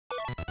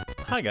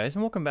Hi guys,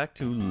 and welcome back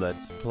to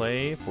Let's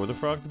Play For the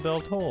Frog the Bell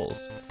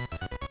Tolls.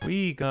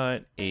 We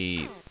got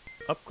a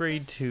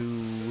upgrade to...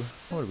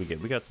 what did we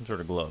get? We got some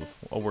sort of glove,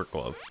 a work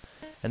glove.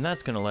 And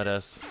that's gonna let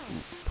us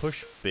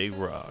push big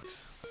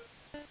rocks.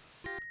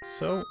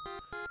 So,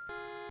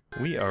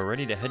 we are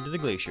ready to head to the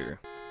glacier.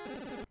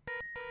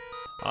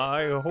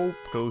 I hope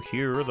to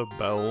hear the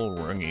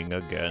bell ringing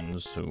again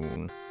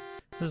soon.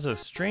 This is a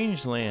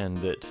strange land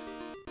that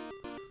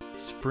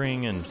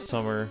spring and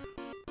summer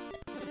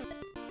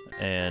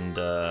and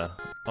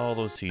all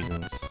those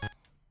seasons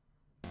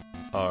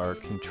are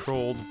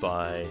controlled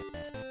by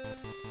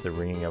the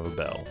ringing of a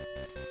bell.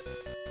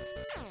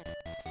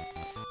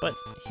 But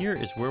here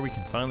is where we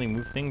can finally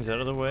move things out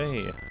of the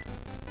way.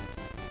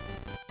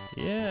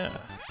 Yeah,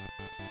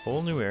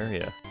 whole new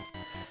area.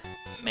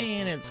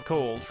 Man, it's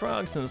cold.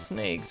 Frogs and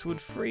snakes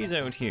would freeze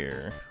out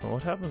here.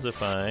 What happens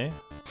if I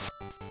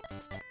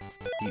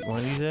eat one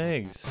of these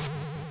eggs?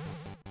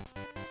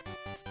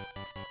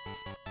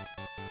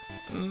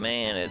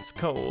 Man, it's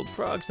cold.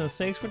 Frogs and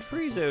snakes would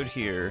freeze out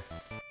here.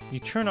 You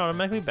turn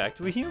automatically back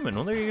to a human.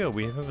 Well, there you go.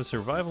 We have a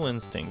survival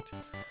instinct.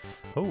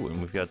 Oh,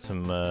 and we've got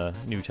some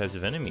new types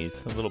of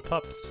enemies. Little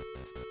pups.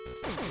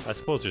 I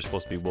suppose they're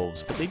supposed to be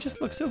wolves, but they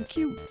just look so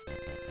cute.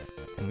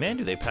 And man,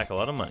 do they pack a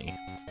lot of money.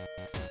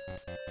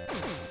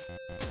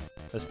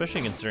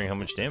 Especially considering how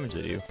much damage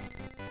they do.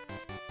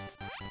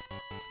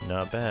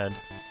 Not bad.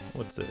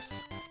 What's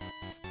this?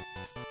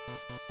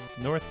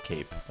 North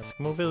Cape.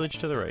 Eskimo village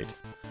to the right.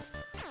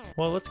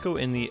 Well, let's go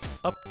in the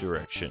up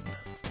direction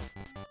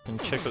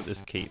and check out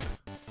this cape.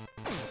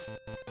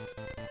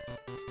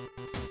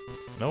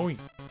 No, he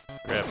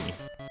grabbed me.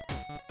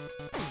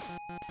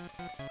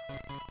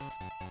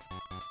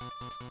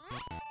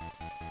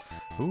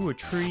 Ooh, a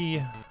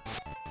tree.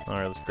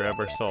 Alright, let's grab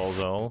our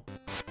Sawzall.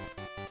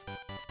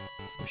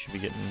 We should be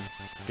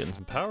getting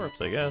some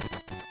power-ups, I guess.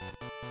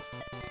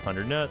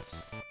 100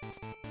 nuts.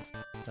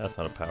 That's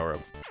not a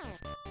power-up.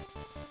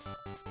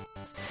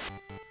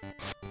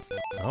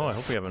 Oh, I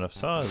hope we have enough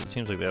saws. It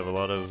seems like they have a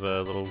lot of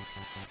little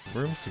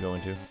rooms to go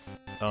into.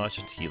 Oh, it's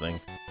just healing.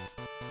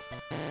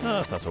 Oh,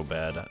 that's not so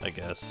bad, I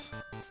guess.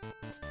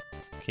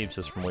 Keeps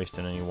us from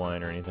wasting any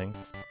wine or anything.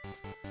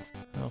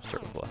 I'll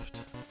start with left.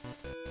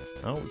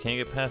 Oh, we can't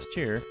get past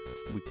here.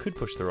 We could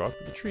push the rock,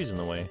 but the tree's in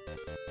the way.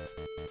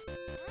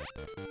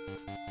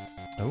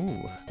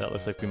 Oh, that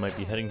looks like we might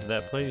be heading to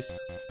that place.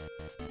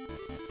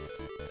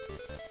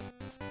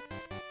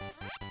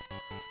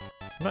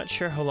 I'm not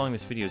sure how long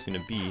this video is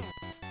going to be.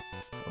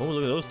 Oh,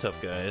 look at those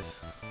tough guys.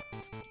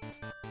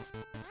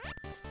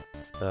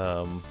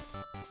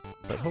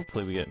 But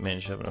hopefully we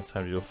manage to have enough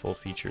time to do a full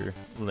feature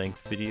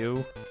length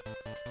video.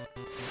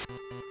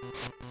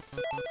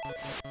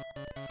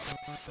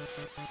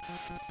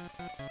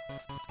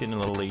 It's getting a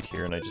little late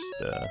here and I just,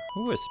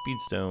 ooh, a speed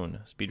stone.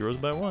 Speed rose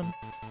by 1.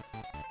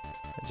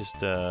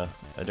 I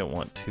don't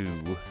want to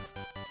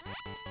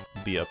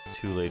be up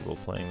too late while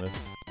playing this.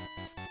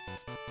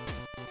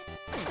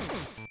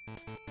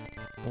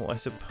 Well, I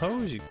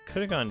suppose you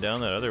could have gone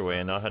down that other way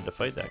and not had to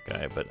fight that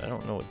guy, but I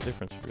don't know what the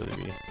difference would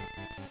really be.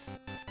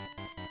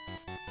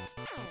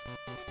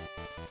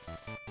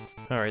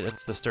 Alright,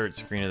 that's the start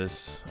screen of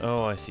this.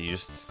 Oh, I see, you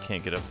just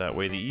can't get up that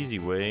way. The easy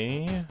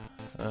way...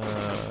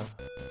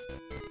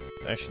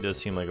 actually does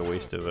seem like a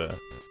waste of a...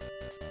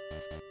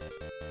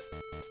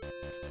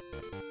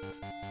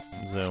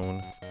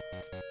 zone.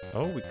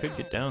 Oh, we could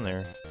get down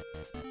there.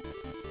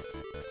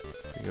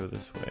 If we go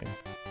this way.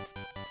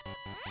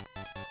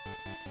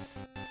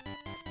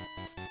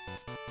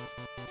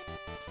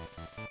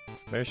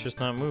 Bear's just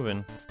not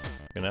moving.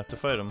 Gonna have to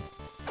fight him.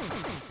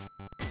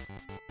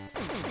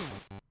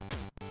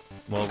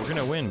 Well, we're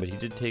gonna win, but he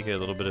did take a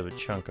little bit of a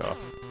chunk off.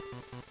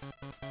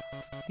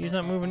 He's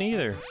not moving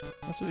either.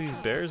 What's with these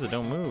bears that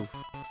don't move?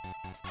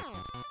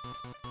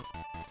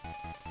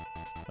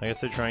 I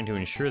guess they're trying to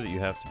ensure that you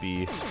have to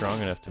be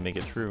strong enough to make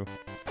it through.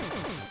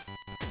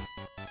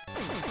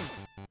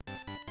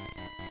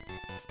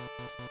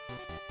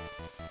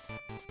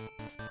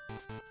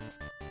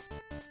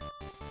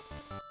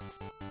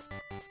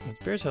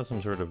 Bears have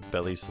some sort of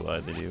belly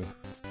slide they do.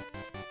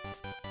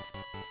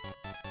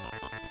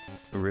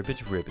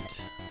 Ribbit,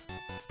 ribbit.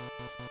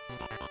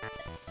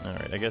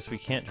 Alright, I guess we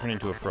can't turn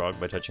into a frog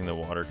by touching the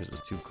water because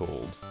it's too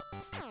cold.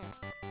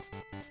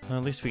 Well,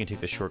 at least we can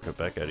take the shortcut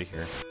back out of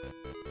here.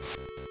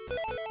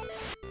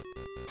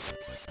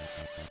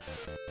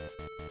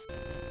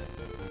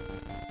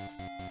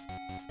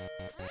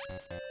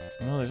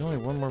 Well, there's only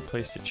one more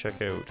place to check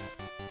out.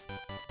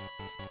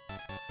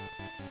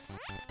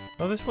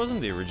 Oh, this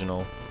wasn't the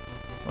original.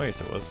 Oh,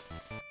 yes, it was.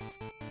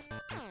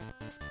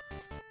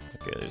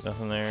 Okay, there's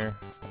nothing there.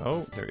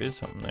 Oh, there is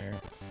something there.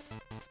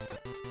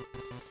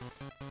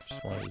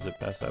 Just wanted to zip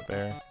past that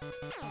bear.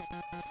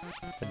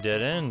 A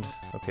dead end.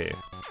 Okay.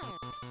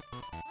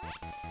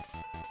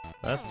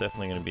 That's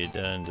definitely going to be a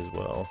dead end as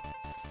well.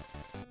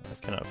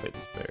 I cannot fight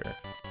this bear.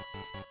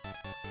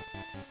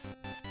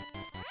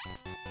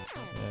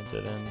 Yeah,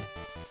 dead end.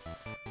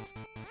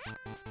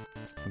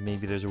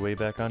 Maybe there's a way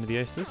back onto the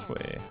ice this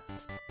way.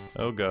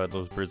 Oh god,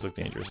 those birds look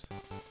dangerous.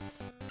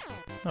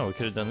 Oh, we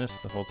could have done this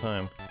the whole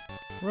time.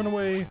 Run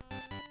away!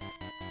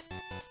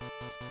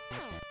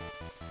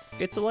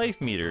 It's a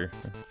life meter.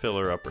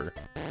 Filler upper.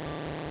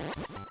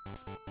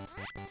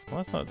 Well,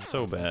 that's not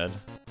so bad.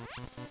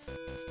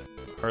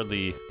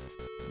 Hardly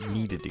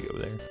needed to go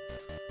there.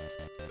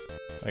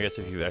 I guess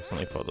if you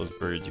accidentally fought those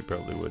birds, you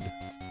probably would.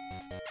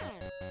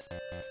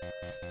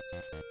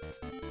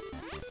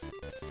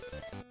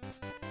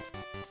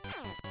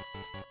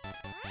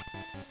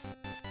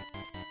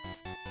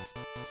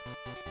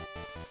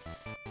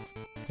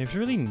 There's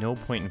really no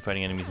point in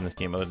fighting enemies in this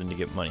game other than to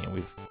get money, and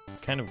we've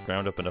kind of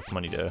ground up enough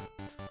money to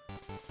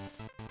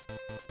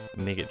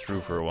make it through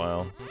for a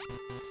while.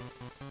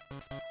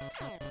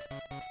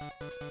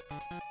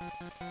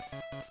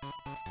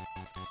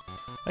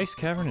 Ice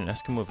Cavern and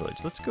Eskimo Village.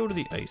 Let's go to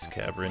the Ice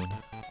Cavern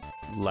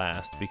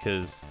last,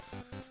 because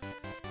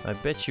I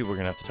bet you we're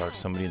gonna have to talk to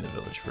somebody in the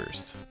village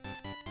first.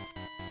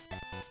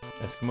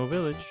 Eskimo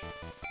Village.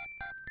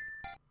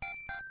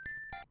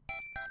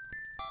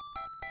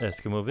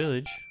 Eskimo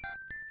Village.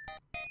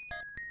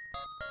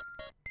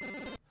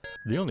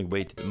 The only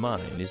way to the mine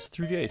is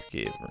through the ice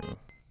cavern.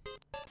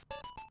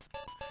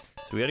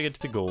 So we gotta get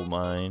to the gold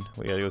mine.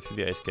 We gotta go through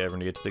the ice cavern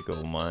to get to the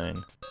gold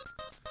mine.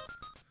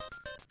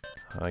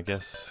 I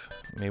guess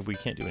maybe we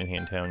can't do anything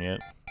in town yet.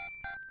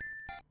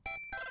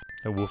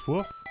 A woof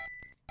woof.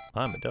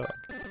 I'm a dog.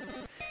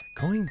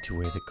 Going to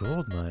where the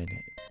gold mine.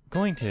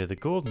 Going to the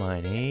gold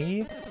mine,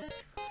 eh?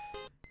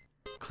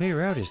 Clear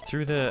route is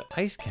through the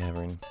ice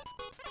cavern.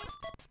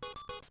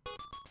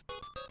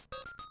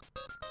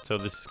 So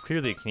this is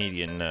clearly a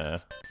Canadian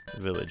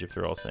village if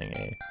they're all saying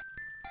A.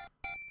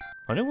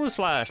 A news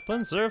flash!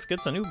 Prince Zerf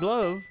gets a new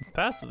glove.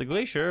 Path to the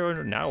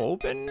glacier now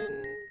open.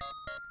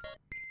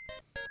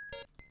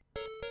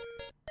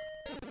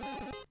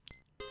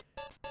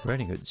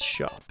 Riding Hood's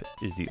shop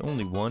is the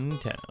only one in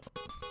town.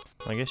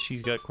 I guess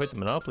she's got quite the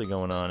monopoly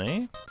going on,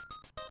 eh?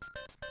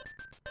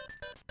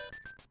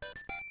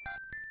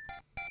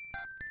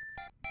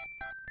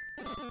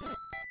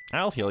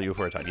 I'll heal you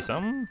for a tidy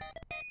sum.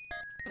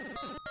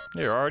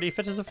 You're already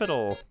fit as a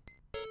fiddle.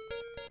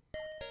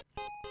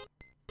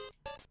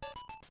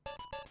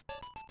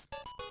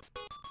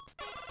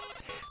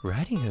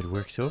 Riding Hood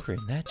works over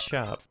in that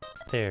shop.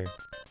 There.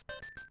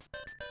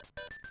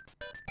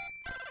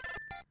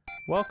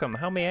 Welcome,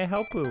 how may I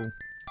help you?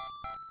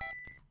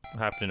 I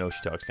happen to know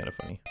she talks kind of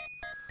funny.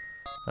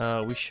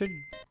 We should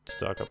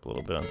stock up a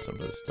little bit on some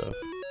of this stuff.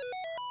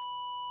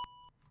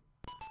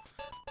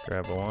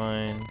 Grab a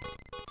wine.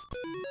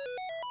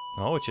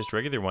 Oh, it's just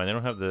regular wine. They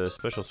don't have the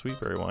special sweet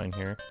berry wine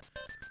here.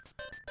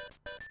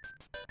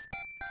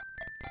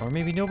 Or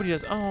maybe nobody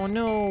does. Oh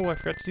no, I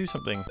forgot to do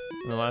something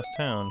in the last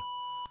town.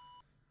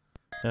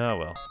 Oh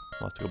well,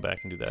 I'll have to go back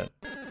and do that.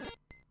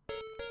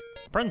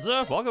 Prince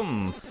Zerf,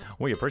 welcome!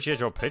 We appreciate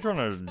your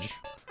patronage.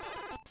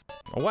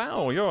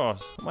 Wow, you're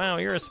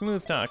a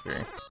smooth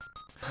talker.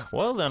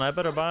 Well then, I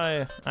better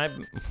buy...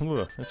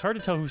 It's hard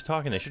to tell who's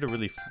talking. They should have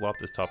really flopped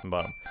this top and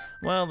bottom.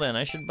 Well then,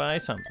 I should buy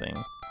something.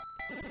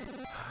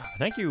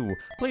 Thank you.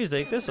 Please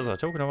take this as a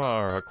token of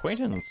our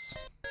acquaintance.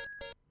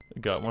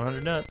 Got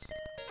 100 nuts.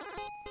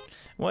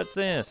 What's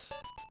this?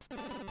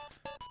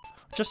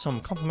 Just some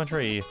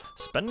complimentary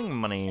spending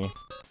money.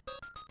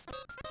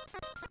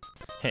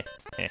 Heh,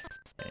 heh,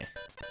 heh.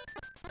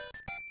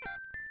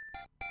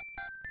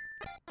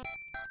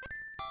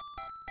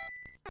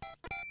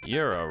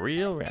 You're a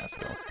real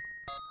rascal.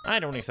 I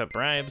don't accept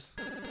bribes.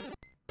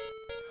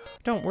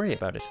 Don't worry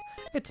about it.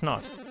 It's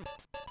not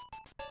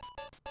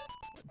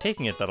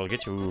taking it that'll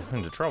get you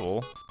into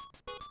trouble.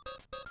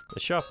 The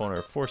shop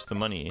owner forced the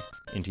money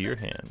into your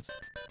hands.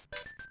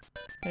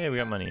 Hey, we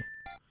got money.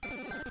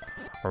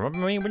 Remember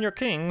me when you're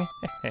king.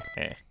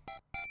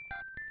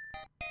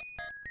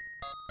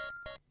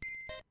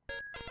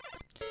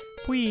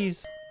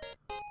 Please,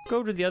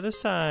 go to the other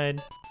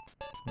side.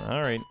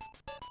 Alright.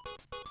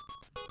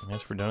 I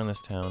guess we're done in this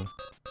town.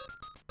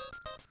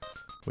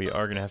 We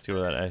are gonna have to go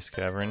to that ice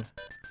cavern.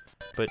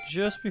 But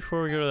just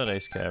before we go to that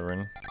ice cavern,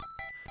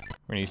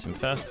 we're gonna use some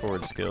fast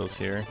forward skills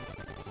here.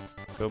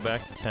 Go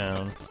back to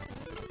town.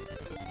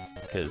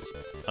 Because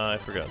I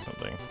forgot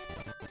something.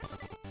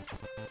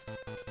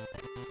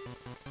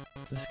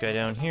 This guy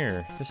down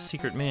here, this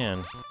secret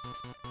man.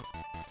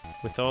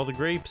 With all the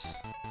grapes.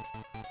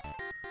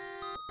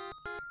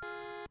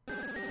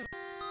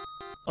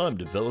 I'm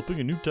developing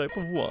a new type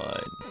of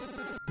wine.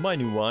 My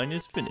new wine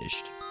is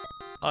finished.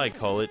 I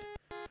call it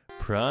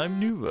Prime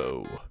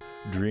Nouveau.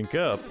 Drink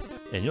up,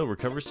 and you'll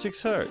recover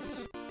 6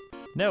 hearts.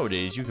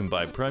 Nowadays, you can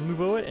buy Prime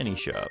Nouveau at any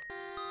shop.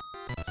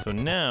 So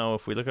now,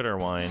 if we look at our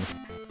wine,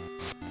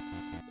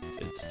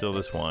 it's still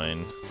this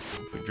wine.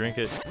 If we drink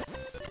it,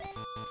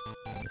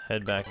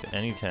 head back to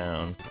any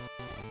town,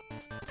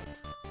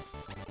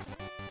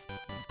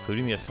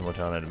 including the Eskimo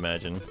town, I'd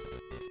imagine.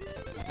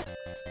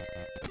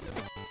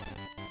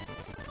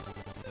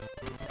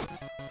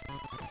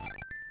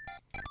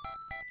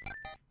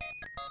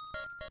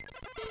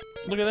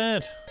 Look at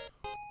that!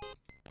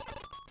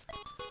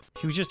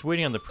 He was just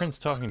waiting on the prince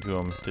talking to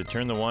him to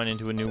turn the wine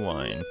into a new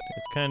wine.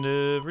 It's kind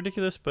of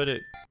ridiculous, but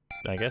it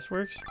I guess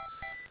works.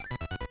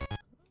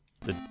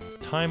 The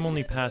time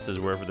only passes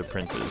wherever the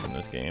prince is in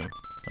this game.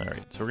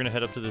 Alright, so we're gonna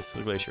head up to this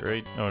glacier,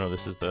 right? Oh no,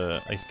 this is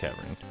the ice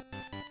cavern.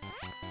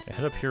 Okay,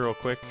 head up here real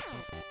quick.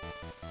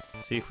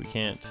 See if we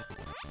can't...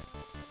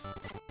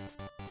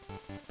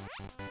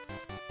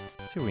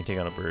 see if we can take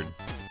on a bird.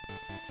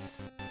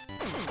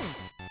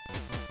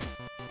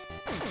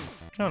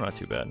 Oh, not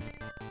too bad.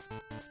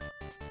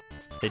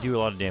 They do a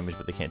lot of damage,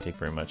 but they can't take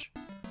very much.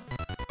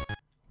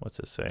 What's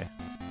this say?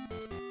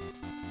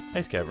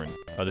 Ice cavern.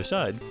 Other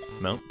side,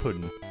 Mount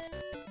Puddin'.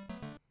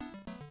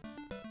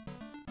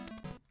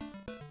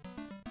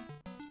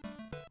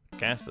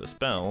 Cast the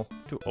spell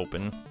to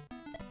open.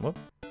 Whoop.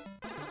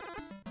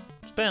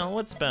 Spell?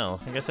 What spell?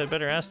 I guess I'd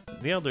better ask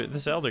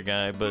this elder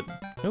guy, but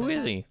who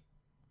is he?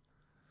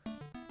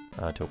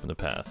 To open the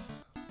path.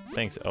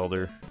 Thanks,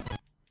 elder.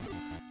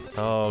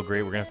 Oh,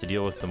 great, we're gonna have to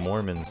deal with the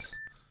Mormons.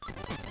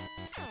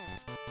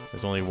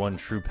 There's only one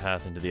true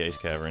path into the ice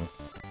cavern.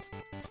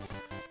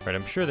 Right,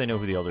 I'm sure they know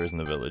who the elder is in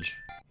the village.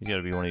 He's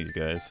gotta be one of these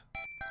guys.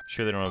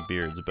 Sure they don't have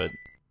beards, but...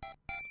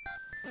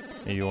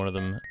 maybe one of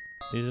them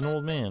is an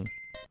old man.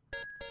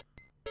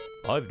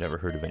 I've never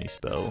heard of any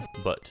spell,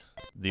 but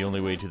the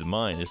only way to the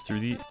mine is through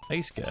the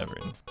ice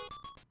cavern.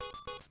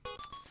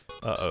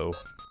 Uh-oh.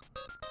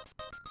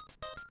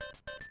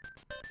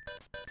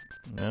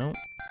 No.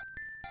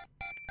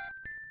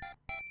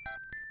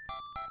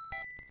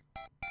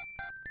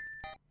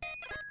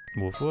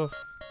 Woof woof.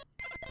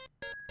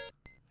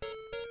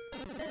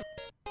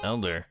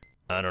 Elder.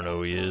 I don't know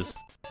who he is.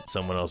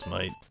 Someone else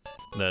might.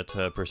 That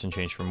person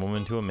changed from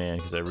woman to a man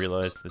because I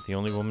realized that the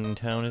only woman in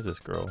town is this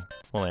girl.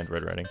 Well, and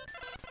Red Riding.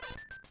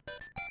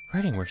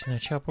 Riding works in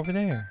that shop over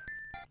there.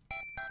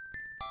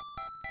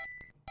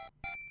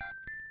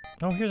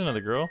 Oh, here's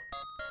another girl.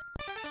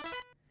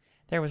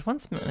 There was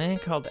once a man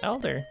called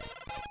Elder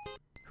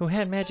who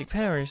had magic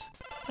powers.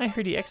 I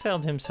heard he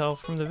exiled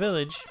himself from the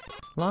village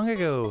long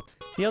ago.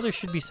 The Elder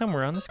should be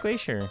somewhere on this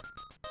glacier.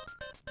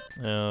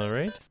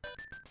 Alright.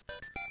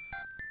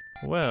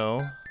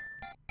 Well...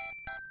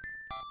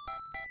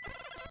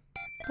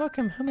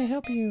 welcome, how may I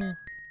help you?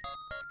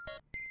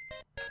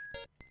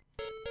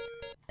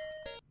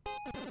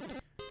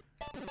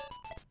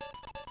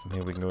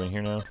 Maybe we can go in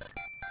here now?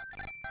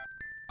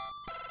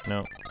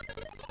 No.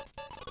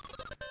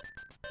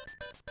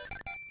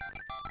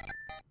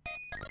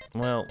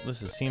 Well,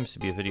 seems to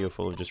be a video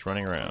full of just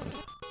running around.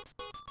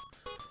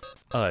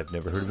 I've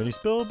never heard of any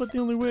spell, but the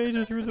only way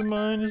through the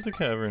mine is the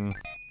cavern.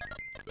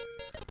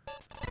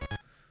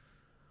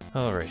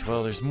 Alright,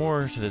 well, there's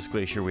more to this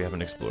glacier we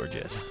haven't explored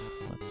yet.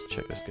 Let's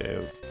check this guy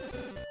out.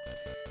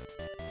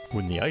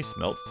 When the ice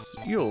melts,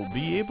 you'll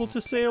be able to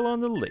sail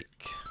on the lake.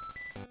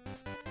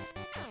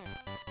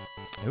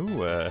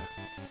 Ooh,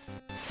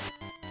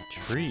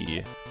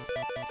 tree.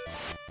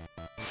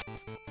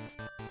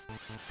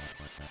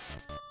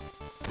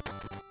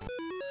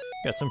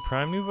 Got some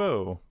Prime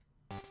Nouveau.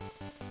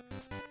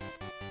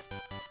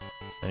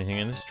 Anything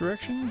in this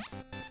direction?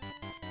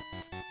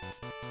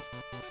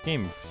 This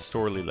game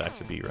sorely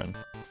lacks a beat run.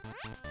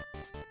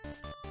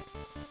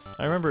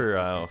 I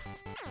remember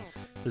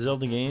the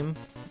Zelda game,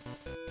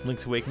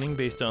 Link's Awakening,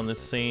 based on this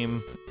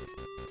same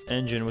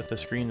engine with the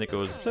screen that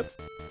goes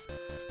flip.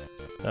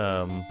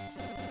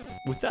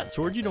 With that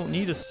sword, you don't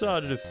need a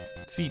saw to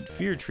defeat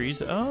fear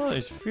trees. Oh,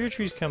 there's fear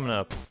trees coming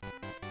up.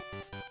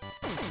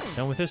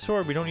 And with this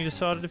sword, we don't need a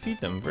saw to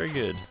defeat them. Very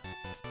good.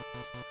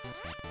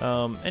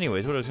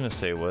 Anyways, what I was gonna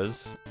say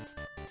was,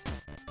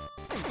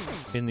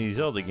 in the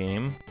Zelda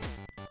game,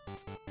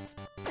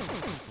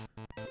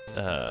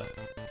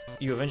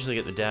 you eventually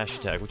get the dash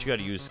attack, which you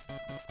gotta use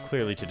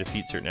clearly to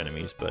defeat certain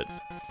enemies, but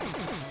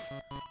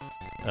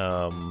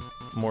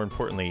more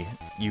importantly,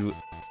 you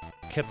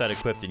kept that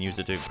equipped and used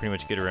it to pretty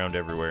much get around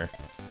everywhere.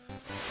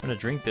 I'm gonna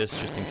drink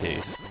this just in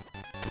case.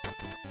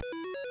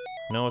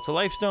 No, it's a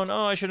life stone.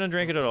 Oh, I shouldn't have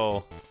drank it at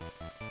all.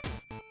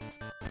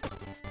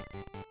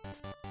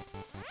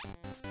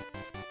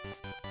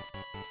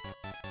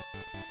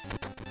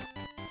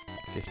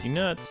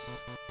 Nuts.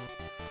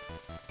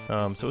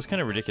 So it's kind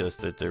of ridiculous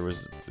that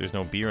there's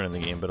no B run in the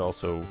game, but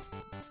also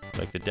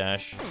like the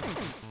dash.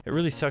 It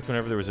really sucked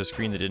whenever there was a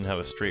screen that didn't have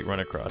a straight run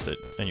across it,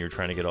 and you were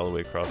trying to get all the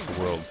way across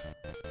the world.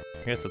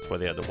 I guess that's why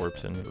they had the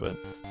warps in, but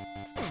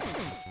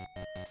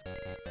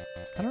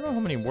I don't know how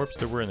many warps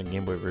there were in the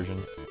Game Boy version.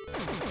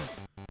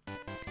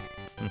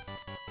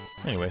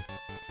 Anyway,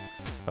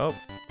 oh,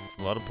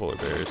 a lot of polar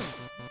bears.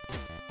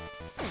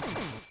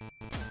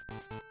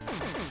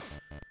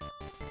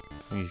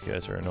 These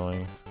guys are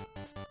annoying.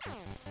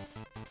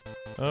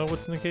 Oh,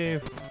 what's in the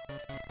cave?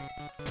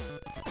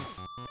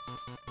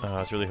 I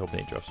was really hoping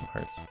they'd drop some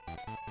hearts.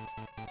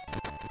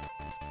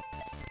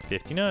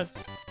 50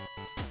 nuts!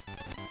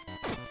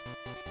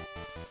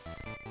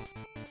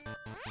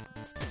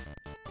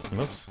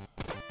 Oops.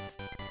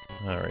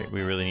 Alright,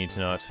 we really need to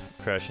not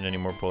crash into any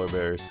more polar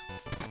bears.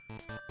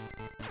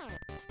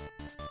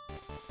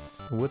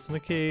 What's in the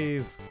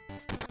cave?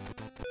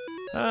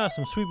 Ah,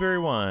 some sweet berry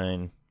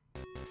wine.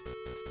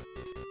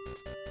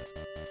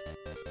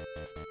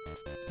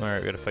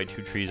 Alright, we gotta fight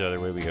 2 trees either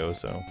way we go,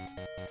 so...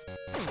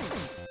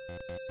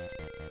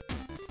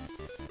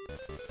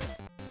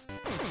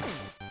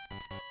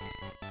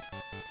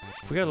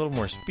 If we got a little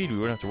more speed, we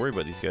wouldn't have to worry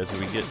about these guys if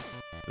we get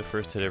the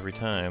first hit every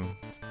time.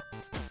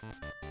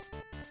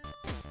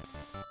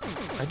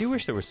 I do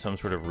wish there was some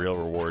sort of real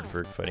reward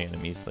for fighting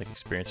enemies, like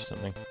experience or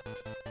something.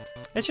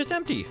 It's just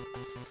empty!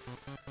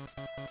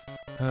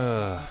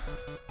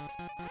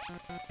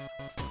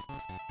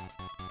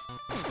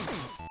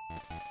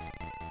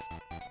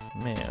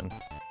 Man.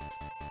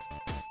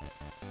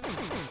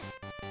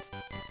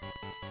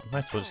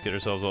 Might as well just get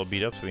ourselves all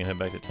beat up so we can head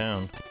back to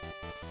town.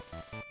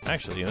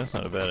 Actually, that's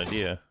not a bad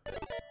idea.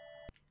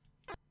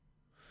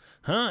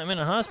 Huh? I'm in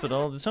a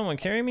hospital. Did someone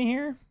carry me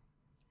here?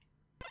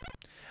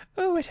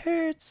 Oh, it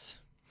hurts.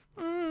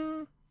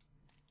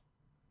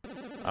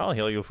 I'll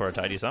heal you for a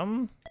tidy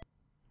sum.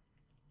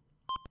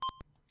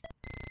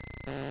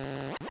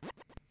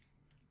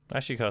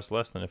 Actually costs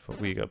less than if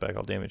we got back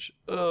all damaged.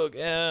 Ugh,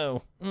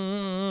 ow.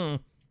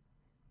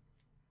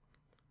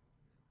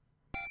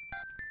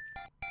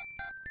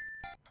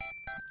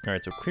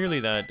 Alright, so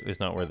clearly that is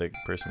not where the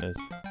person is.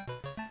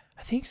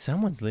 I think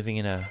someone's living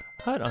in a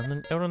hut out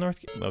on North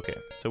Cape. Okay,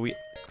 so we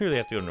clearly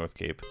have to go to North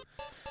Cape.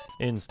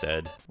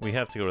 Instead, we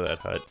have to go to that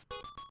hut.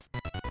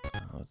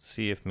 Let's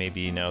see if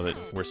maybe now that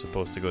we're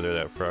supposed to go there,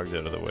 that frog's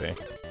out of the way.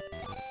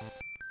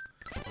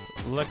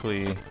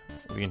 Luckily,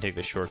 we can take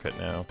the shortcut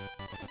now.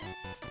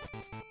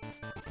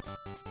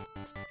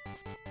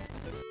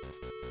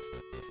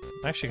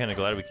 I'm actually kind of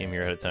glad we came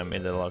here ahead of time,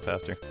 made that a lot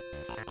faster.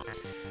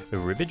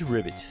 Ribbit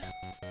ribbit.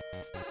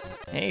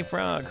 Hey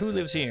frog, who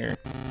lives here?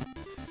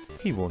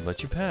 He won't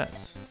let you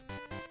pass.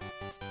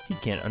 He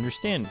can't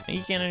understand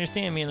me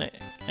and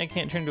I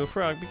can't turn into a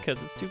frog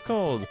because it's too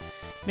cold.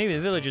 Maybe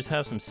the villagers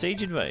have some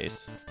sage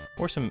advice.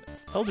 Or some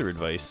elder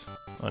advice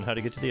on how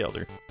to get to the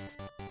elder.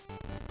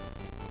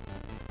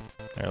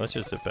 Alright, let's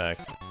just sit back.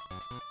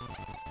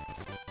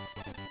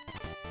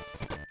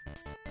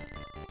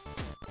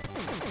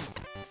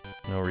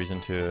 No reason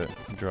to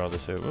draw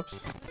this out.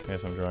 Whoops. I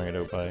guess I'm drawing it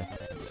out by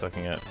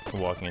sucking at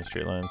walking in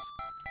straight lines.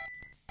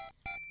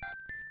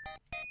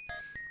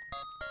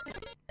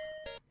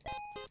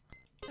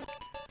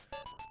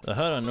 The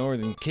hut on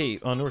North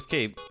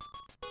Cape.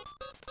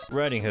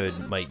 Riding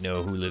Hood might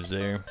know who lives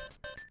there.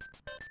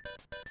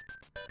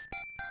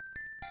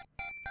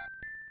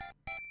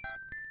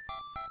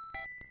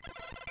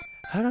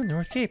 Hut on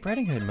North Cape.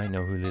 Riding Hood might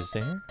know who lives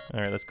there.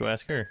 Alright, let's go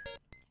ask her.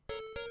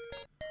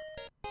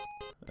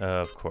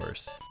 Of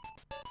course.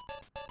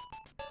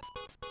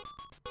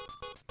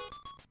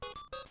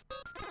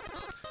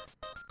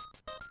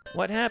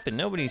 What happened?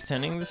 Nobody's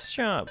tending the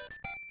shop.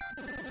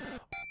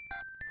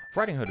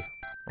 Riding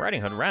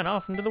Hood ran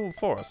off into the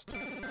forest.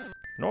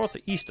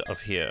 Northeast of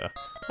here.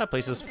 That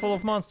place is full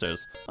of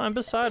monsters. I'm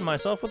beside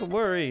myself with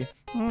worry.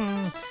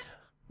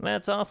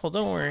 That's awful,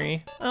 don't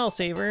worry. I'll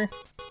save her.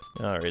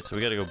 Alright, so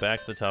we gotta go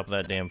back to the top of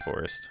that damn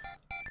forest.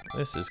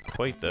 This is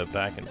quite the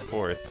back and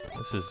forth.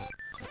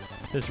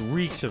 This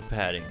reeks of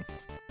padding.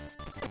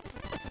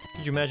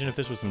 Could you imagine if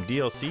this was some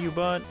DLC you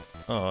bought?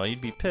 Oh,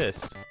 you'd be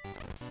pissed.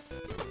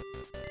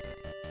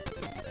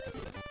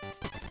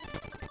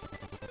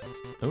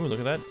 Ooh, look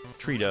at that.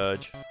 Tree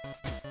dodge.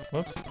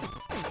 Whoops.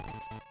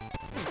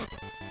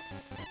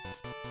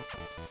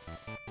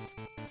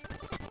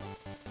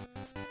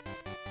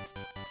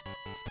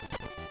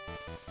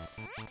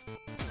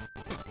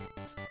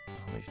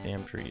 All these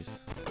damn trees.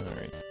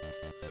 Alright.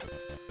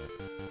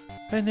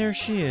 And there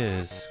she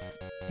is.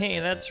 Hey,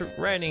 that's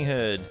Riding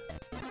Hood.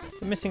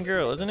 The missing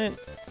girl, isn't it?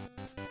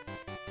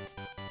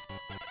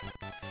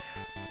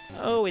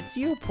 Oh, it's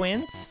you,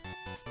 Prince.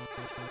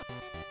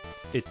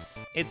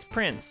 It's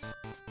Prince.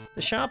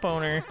 The shop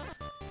owner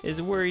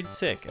is worried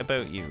sick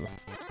about you.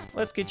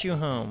 Let's get you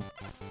home.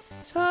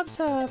 Sup.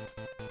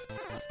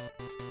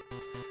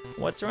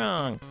 What's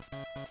wrong?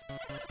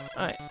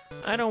 I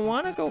don't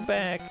want to go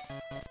back.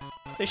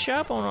 The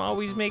shop owner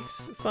always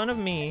makes fun of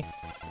me.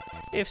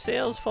 If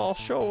sales fall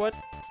short,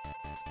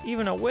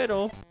 even a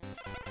whittle,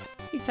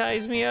 he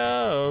ties me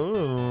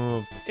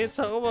up. It's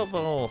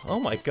horrible. Oh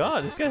my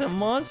god, this guy's a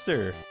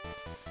monster.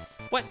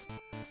 What?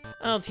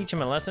 I'll teach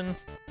him a lesson.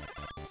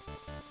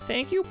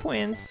 Thank you,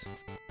 Prince.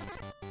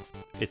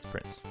 It's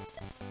Prince.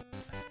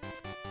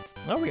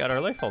 Oh, we got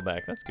our life all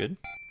back. That's good.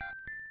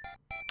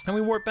 And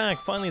we warped back.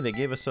 Finally, they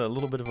gave us a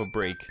little bit of a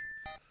break.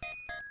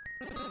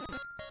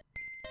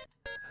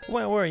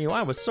 Where were you?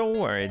 I was so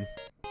worried.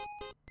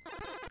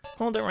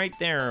 Hold it right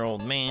there,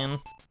 old man.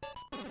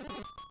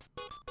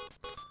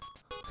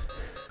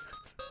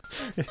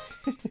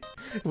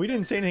 We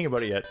didn't say anything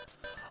about it yet.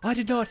 I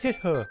did not hit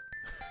her.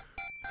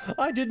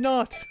 I did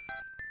not.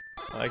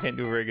 I can't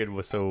do a very good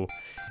Wiseau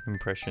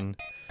impression.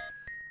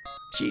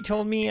 She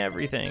told me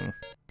everything.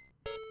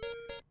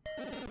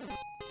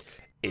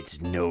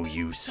 It's no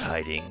use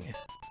hiding.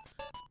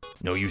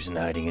 No use in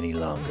hiding any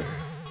longer.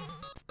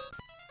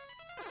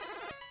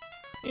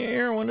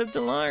 You're one of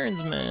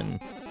Delaran's men.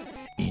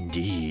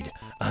 Indeed,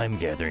 I'm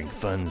gathering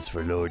funds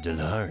for Lord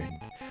Delaran.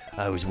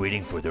 I was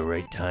waiting for the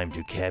right time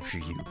to capture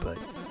you, but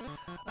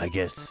I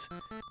guess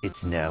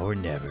it's now or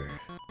never.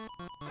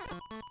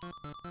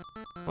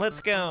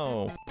 Let's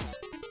go!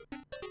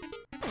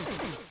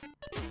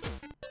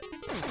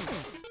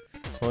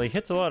 Well, he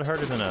hits a lot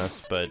harder than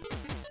us, but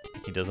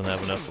he doesn't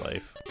have enough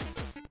life.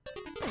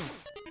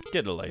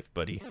 Get a life,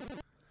 buddy.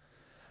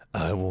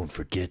 I won't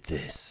forget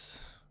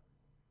this.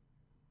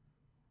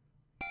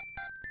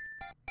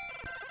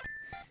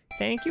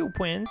 Thank you,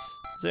 Prince,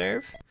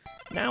 Zerf.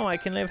 Now I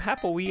can live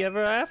happily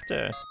ever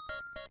after.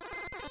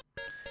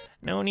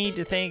 No need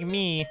to thank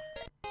me,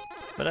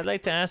 but I'd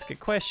like to ask a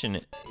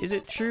question. Is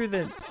it true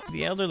that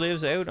the Elder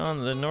lives out on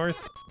the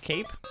North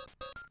Cape?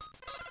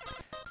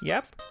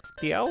 Yep,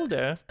 the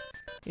Elder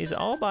is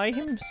all by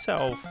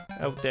himself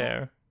out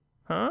there.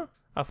 Huh?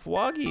 A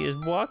Froggy is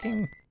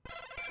blocking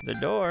the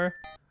door.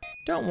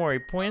 Don't worry,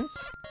 Prince.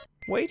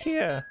 Wait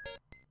here.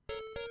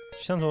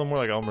 She sounds a little more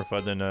like Elmer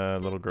Fudd than a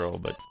little girl,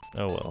 but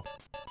oh well.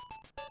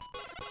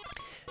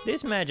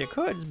 This magic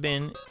hood's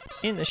been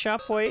in the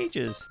shop for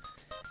ages.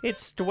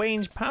 Its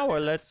strange power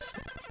lets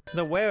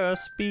the wearer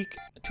speak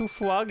to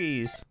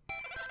froggies.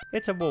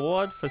 It's a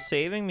reward for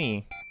saving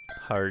me.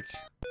 Heart.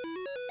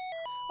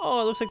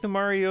 Oh, it looks like the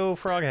Mario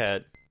frog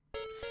hat.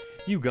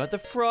 You got the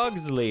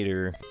frogs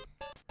later.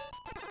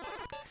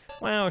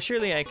 Wow,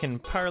 surely I can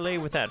parlay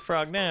with that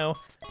frog now.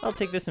 I'll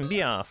take this and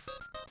be off.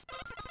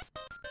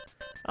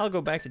 I'll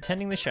go back to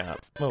tending the shop.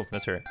 Oh,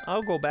 that's her.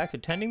 I'll go back to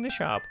tending the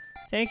shop.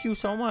 Thank you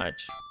so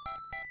much.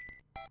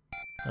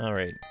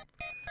 Alright.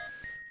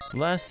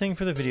 Last thing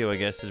for the video, I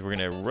guess, is we're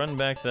gonna run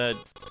back to that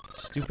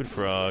stupid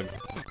frog.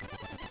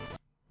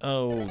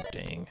 Oh,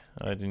 dang.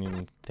 I didn't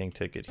even think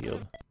to get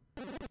healed.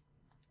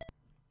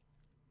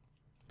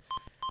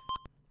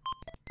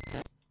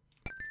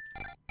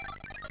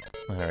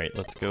 Alright,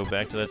 let's go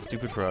back to that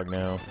stupid frog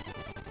now.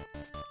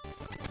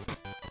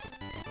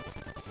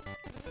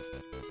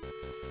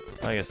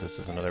 I guess this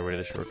is another way to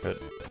the shortcut.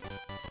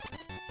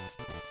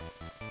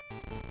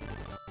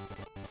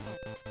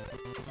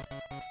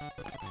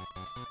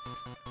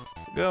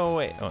 Go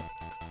away. Oh.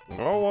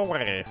 Go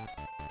away.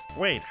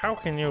 Wait, how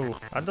can you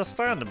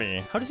understand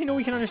me? How does he know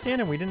we can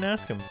understand him? We didn't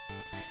ask him.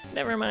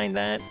 Never mind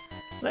that.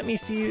 Let me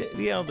see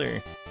the Elder.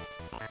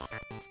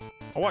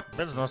 What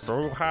business do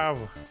you have?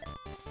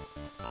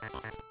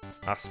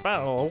 A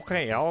spell?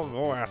 Okay, I'll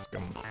go ask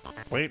him.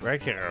 Wait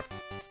right here.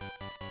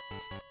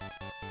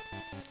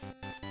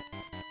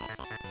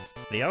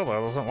 The Elder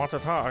doesn't want to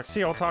talk.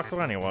 See, I'll talk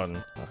to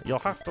anyone. You'll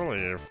have to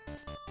leave.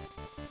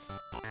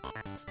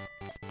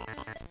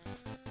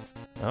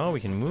 Oh,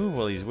 we can move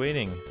while he's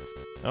waiting.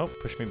 Oh,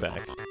 push me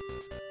back.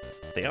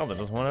 The Elder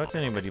doesn't want to talk to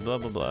anybody, blah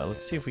blah blah.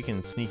 Let's see if we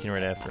can sneak in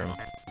right after him.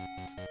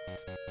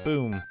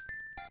 Boom.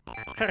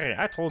 Hey,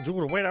 I told you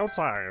to wait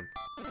outside.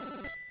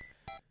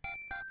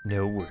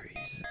 No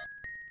worries.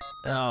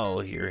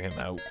 I'll hear him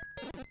out.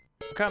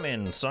 Come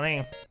in,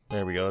 Sonny.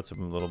 There we go, that's a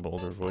little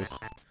bolder voice.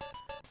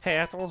 Hey,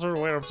 I told you to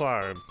wait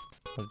outside.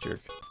 What a jerk.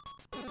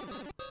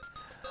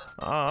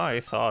 I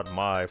thought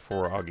my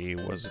froggy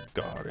was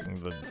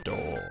guarding the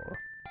door.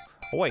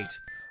 Wait,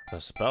 a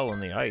spell in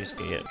the ice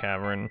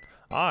cavern.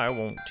 I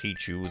won't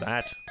teach you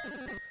that.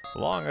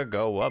 Long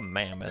ago, a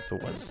mammoth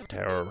was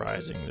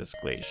terrorizing this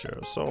glacier,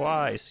 so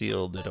I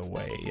sealed it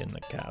away in the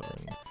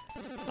cavern.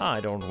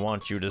 I don't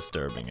want you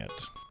disturbing it.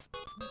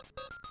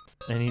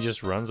 And he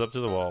just runs up to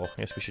the wall. I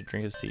guess we should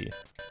drink his tea.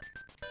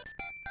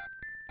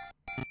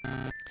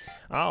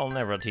 I'll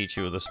never teach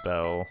you the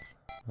spell.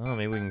 Oh,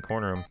 maybe we can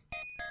corner him.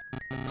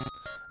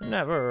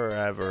 Never,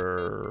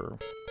 ever.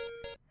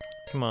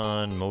 Come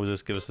on,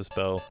 Moses, give us the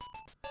spell.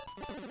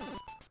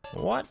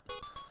 What?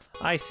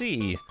 I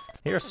see.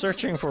 You're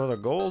searching for the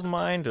gold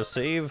mine to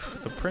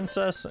save the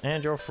princess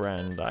and your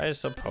friend. I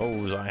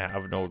suppose I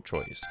have no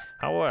choice.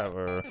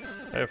 However,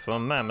 if the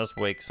mammoth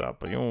wakes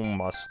up, you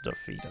must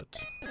defeat it.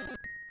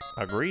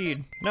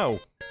 Agreed?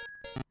 No.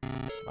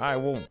 I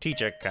won't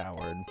teach a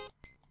coward.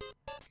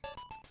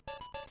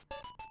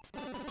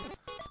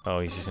 Oh,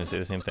 he's just gonna say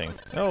the same thing.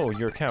 Oh,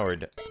 you're a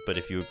coward. But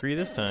if you agree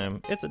this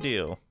time, it's a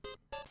deal.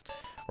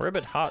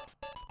 Ribbit hot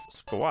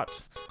squat.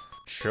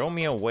 Show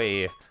me a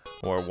way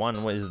where one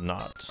is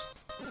not.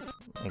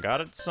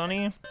 Got it,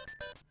 Sonny?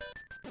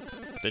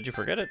 Did you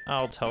forget it?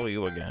 I'll tell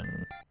you again.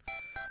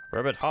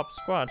 Ribbit hop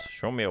squat.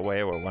 Show me a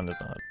way where one is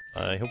not.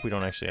 I hope we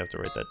don't actually have to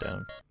write that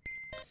down.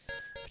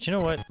 But you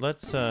know what?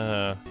 Let's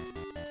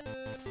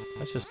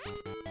just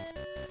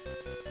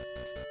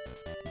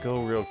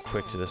go real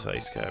quick to this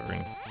ice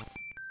cavern.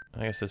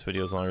 I guess this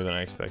video is longer than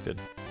I expected.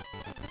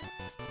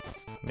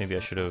 Maybe I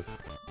should have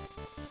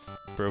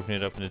broken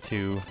it up into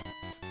two.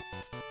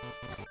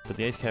 But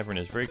the ice cavern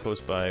is very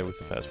close by with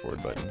the fast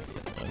forward button.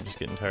 I'm just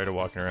getting tired of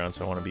walking around,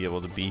 so I want to be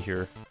able to be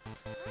here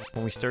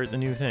when we start the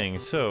new thing.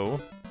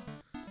 So,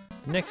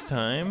 next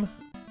time,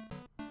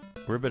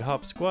 Ribbit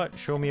Hop Squat,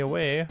 show me a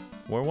way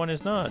where one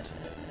is not.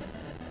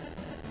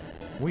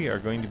 We are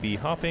going to be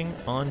hopping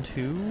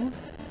onto...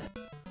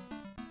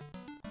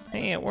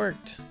 Hey, it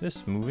worked!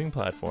 This moving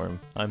platform.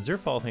 I'm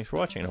Zerfall, thanks for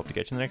watching, and hope to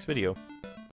catch you in the next video.